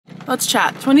Let's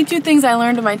chat. 22 things I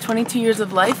learned in my 22 years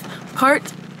of life, part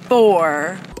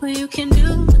 4. Well, you can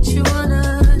do what you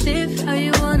wanna, live how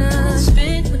you wanna,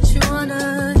 spin what you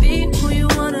wanna, be who you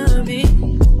wanna be.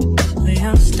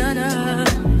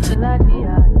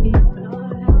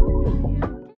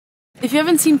 If you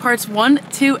haven't seen parts 1,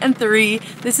 2, and 3,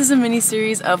 this is a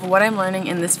mini-series of what I'm learning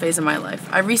in this phase of my life.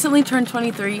 I recently turned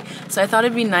 23, so I thought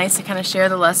it'd be nice to kind of share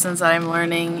the lessons that I'm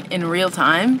learning in real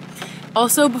time.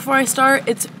 Also, before I start,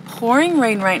 it's pouring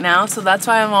rain right now, so that's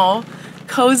why I'm all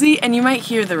cozy, and you might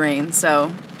hear the rain,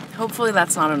 so hopefully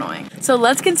that's not annoying. So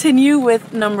let's continue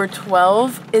with number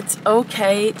 12. It's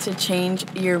okay to change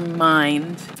your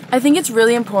mind. I think it's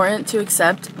really important to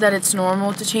accept that it's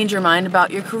normal to change your mind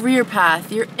about your career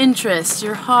path, your interests,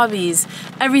 your hobbies,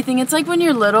 everything. It's like when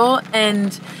you're little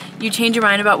and you change your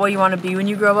mind about what you want to be when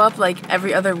you grow up, like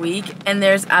every other week, and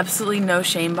there's absolutely no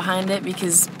shame behind it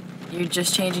because you're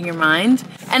just changing your mind.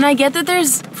 And I get that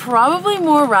there's probably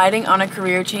more riding on a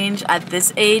career change at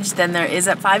this age than there is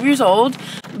at 5 years old,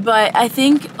 but I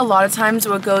think a lot of times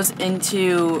what goes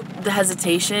into the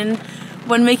hesitation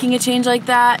when making a change like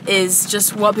that is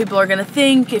just what people are gonna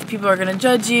think, if people are gonna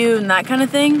judge you, and that kind of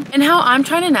thing. And how I'm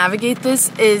trying to navigate this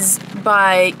is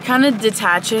by kind of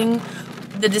detaching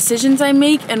the decisions I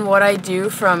make and what I do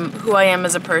from who I am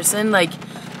as a person, like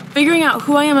figuring out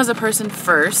who I am as a person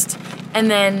first, and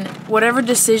then whatever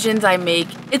decisions I make,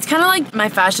 it's kind of like my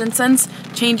fashion sense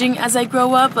changing as I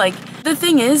grow up. Like, the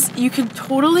thing is, you could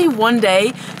totally one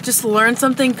day just learn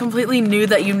something completely new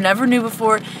that you never knew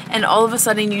before, and all of a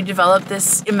sudden you develop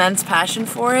this immense passion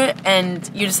for it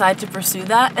and you decide to pursue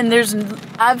that, and there's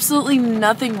absolutely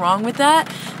nothing wrong with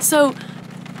that. So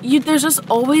there's just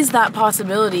always that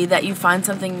possibility that you find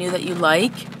something new that you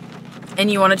like and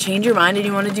you want to change your mind and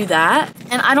you want to do that.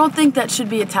 And I don't think that should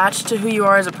be attached to who you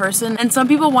are as a person. And some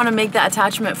people want to make that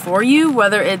attachment for you,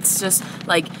 whether it's just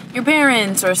like your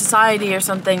parents or society or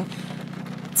something.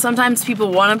 Sometimes people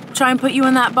want to try and put you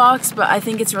in that box, but I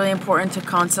think it's really important to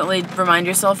constantly remind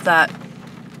yourself that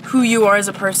who you are as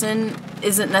a person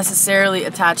isn't necessarily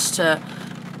attached to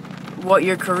what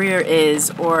your career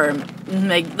is or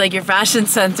like your fashion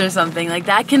sense or something. Like,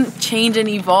 that can change and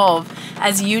evolve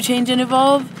as you change and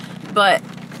evolve. But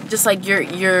just like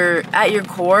you're at your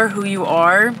core, who you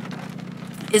are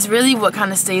is really what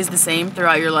kind of stays the same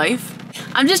throughout your life.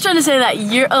 I'm just trying to say that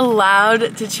you're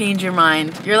allowed to change your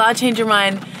mind. You're allowed to change your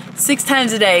mind 6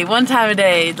 times a day, 1 time a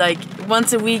day, like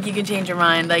once a week you can change your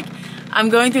mind. Like, I'm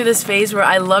going through this phase where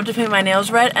I love to paint my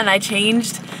nails red, and I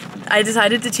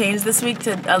decided to change this week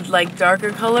to a like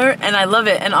darker color, and I love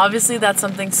it. And obviously that's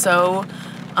something so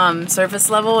surface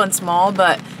level and small,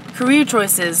 but career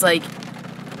choices, like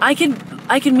I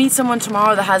could meet someone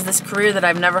tomorrow that has this career that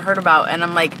I've never heard about, and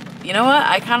I'm like, you know what,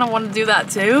 I kind of want to do that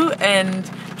too and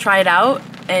try it out,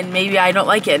 and maybe I don't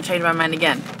like it and change my mind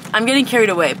again. I'm getting carried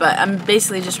away, but I'm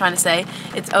basically just trying to say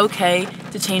it's okay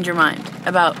to change your mind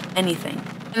about anything.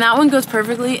 And that one goes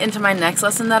perfectly into my next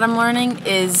lesson that I'm learning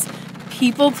is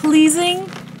people pleasing.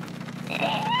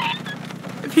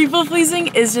 People pleasing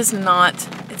is just not,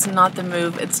 it's not the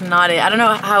move, it's not it. I don't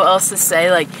know how else to say,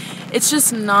 like, it's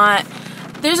just not.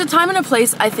 There's a time and a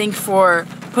place, I think, for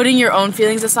putting your own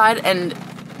feelings aside and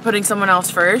putting someone else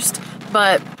first,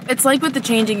 but it's like with the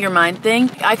changing your mind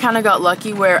thing. I kind of got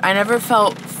lucky where I never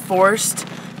felt forced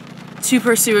to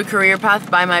pursue a career path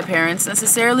by my parents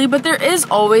necessarily, but there is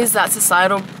always that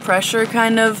societal pressure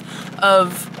kind of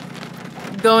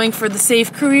going for the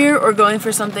safe career or going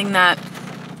for something that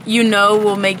you know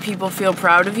will make people feel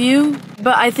proud of you.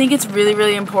 But I think it's really,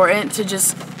 really important to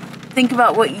just think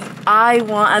about what I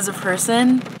want as a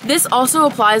person. This also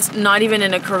applies not even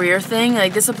in a career thing,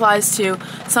 like this applies to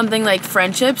something like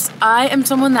friendships. I am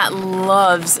someone that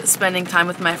loves spending time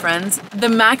with my friends. The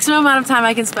maximum amount of time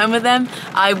I can spend with them,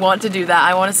 I want to do that.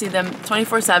 I want to see them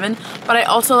 24/7, but I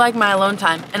also like my alone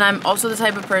time. And I'm also the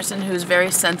type of person who's very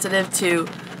sensitive to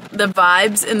the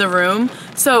vibes in the room.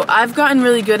 So I've gotten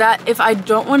really good at, if I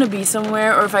don't want to be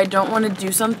somewhere or if I don't want to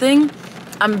do something,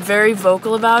 I'm very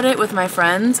vocal about it with my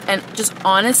friends and just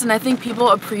honest, and I think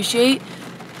people appreciate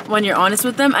when you're honest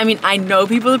with them. I mean, I know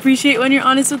people appreciate when you're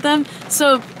honest with them.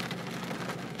 So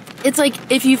it's like,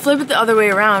 if you flip it the other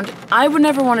way around, I would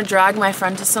never want to drag my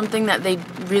friend to something that they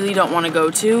really don't want to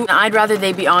go to. I'd rather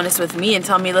they be honest with me and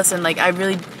tell me, listen, like, I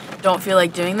really don't feel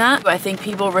like doing that. But I think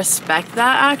people respect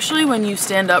that actually when you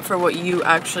stand up for what you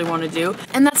actually want to do.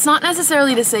 And that's not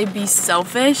necessarily to say be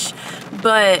selfish,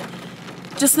 but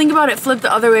just think about it, flip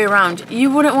the other way around.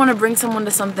 You wouldn't want to bring someone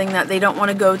to something that they don't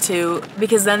want to go to,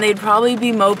 because then they'd probably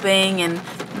be moping and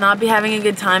not be having a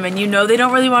good time and you know they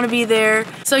don't really want to be there.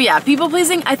 So yeah, people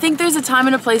pleasing, I think there's a time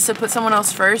and a place to put someone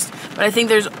else first, but I think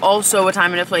there's also a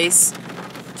time and a place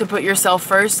to put yourself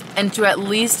first and to at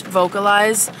least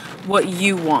vocalize what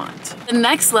you want. The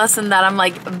next lesson that I'm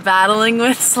like battling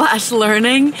with /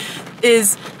 learning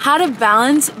is how to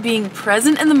balance being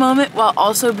present in the moment while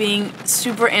also being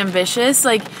super ambitious.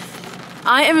 Like,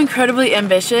 I am incredibly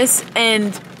ambitious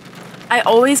and I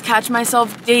always catch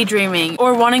myself daydreaming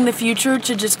or wanting the future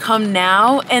to just come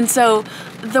now. And so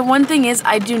the one thing is,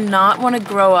 I do not want to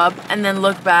grow up and then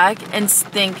look back and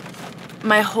think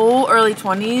my whole early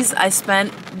 20s I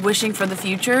spent wishing for the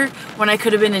future when I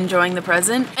could have been enjoying the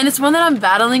present. And it's one that I'm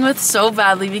battling with so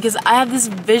badly because I have this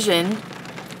vision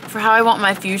for how I want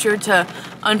my future to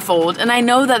unfold. And I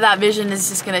know that that vision is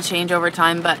just going to change over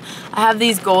time, but I have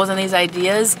these goals and these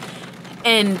ideas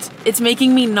and it's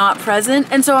making me not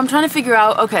present. And so I'm trying to figure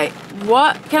out, okay,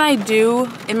 what can I do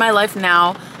in my life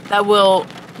now that will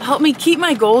help me keep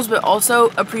my goals but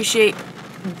also appreciate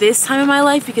this time in my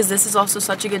life, because this is also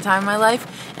such a good time in my life.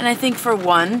 And I think for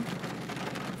one,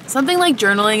 something like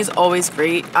journaling is always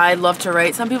great. I love to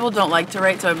write. Some people don't like to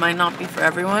write, so it might not be for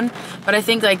everyone. But I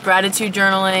think like gratitude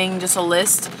journaling, just a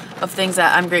list of things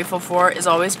that I'm grateful for, is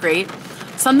always great.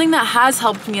 Something that has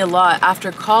helped me a lot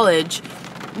after college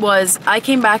was I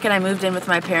came back and I moved in with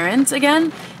my parents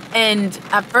again. And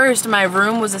at first my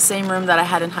room was the same room that I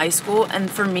had in high school.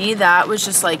 And for me, that was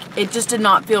just like, it just did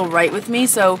not feel right with me.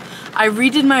 So I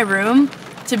redid my room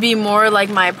to be more like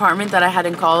my apartment that I had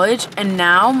in college. And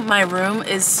now my room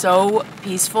is so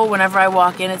peaceful. Whenever I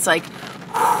walk in, it's like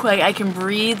I can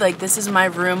breathe, like this is my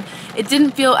room. It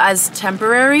didn't feel as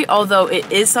temporary, although it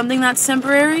is something that's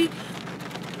temporary.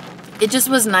 It just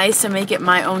was nice to make it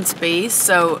my own space.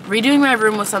 So redoing my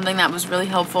room was something that was really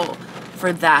helpful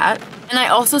for that. And I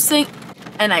also think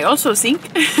I also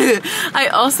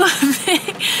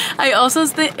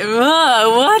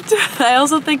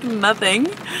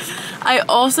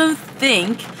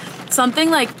think something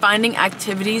like finding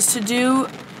activities to do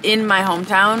in my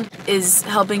hometown is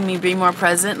helping me be more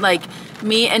present. Like,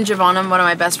 me and Giovanna, one of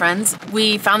my best friends,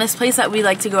 we found this place that we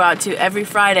like to go out to every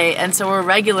Friday, and so we're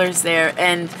regulars there,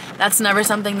 and that's never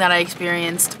something that I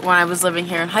experienced when I was living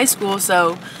here in high school.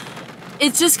 So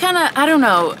it's just kind of, I don't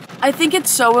know, I think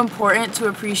it's so important to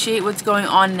appreciate what's going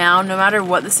on now, no matter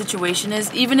what the situation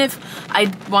is. Even if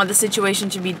I want the situation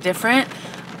to be different,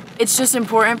 it's just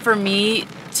important for me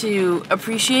to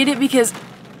appreciate it, because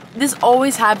this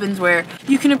always happens where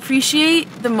you can appreciate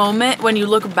the moment when you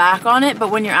look back on it, but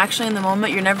when you're actually in the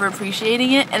moment, you're never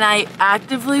appreciating it. And I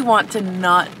actively want to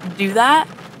not do that.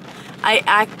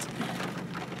 I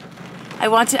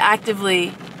want to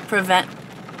actively prevent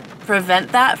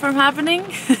that from happening.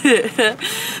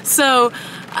 So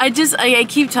I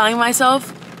keep telling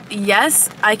myself, yes,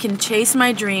 I can chase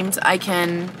my dreams. I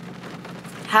can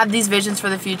have these visions for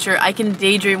the future. I can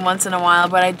daydream once in a while,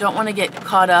 but I don't want to get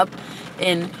caught up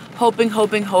in hoping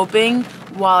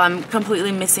while I'm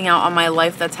completely missing out on my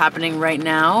life that's happening right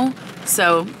now.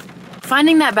 So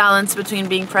finding that balance between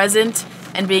being present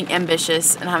and being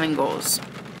ambitious and having goals.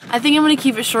 I think I'm going to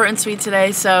keep it short and sweet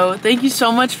today, so thank you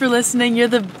so much for listening. You're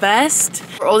the best.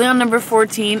 We're only on number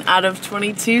 14 out of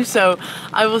 22, so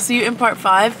I will see you in part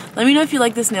 5. Let me know if you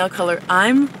like this nail color.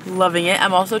 I'm loving it.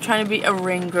 I'm also trying to be a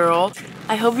ring girl.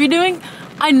 I hope you're doing...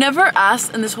 I never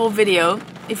asked in this whole video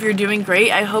if you're doing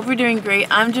great. I hope you're doing great.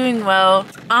 I'm doing well.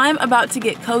 I'm about to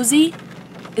get cozy.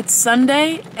 It's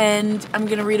Sunday and I'm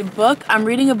gonna read a book. I'm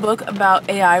reading a book about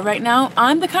AI right now.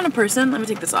 I'm the kind of person, let me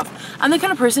take this off. I'm the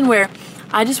kind of person where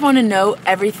I just want to know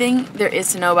everything there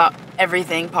is to know about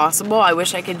everything possible. I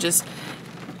wish I could just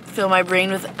fill my brain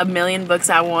with a million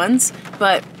books at once,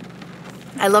 but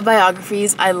I love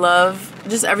biographies. I love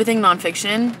just everything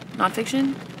nonfiction.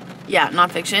 Nonfiction? Yeah,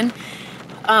 nonfiction.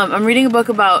 I'm reading a book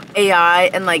about AI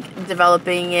and like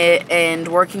developing it and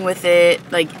working with it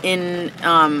like in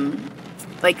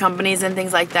like companies and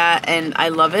things like that, and I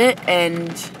love it. And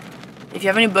if you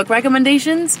have any book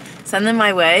recommendations, send them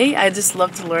my way. I just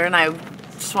love to learn. I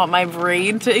just want my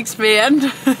brain to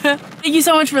expand. Thank you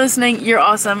so much for listening. You're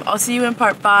awesome. I'll see you in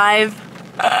part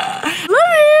 5. Love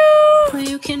you! Well,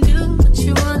 you can do what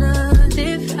you want.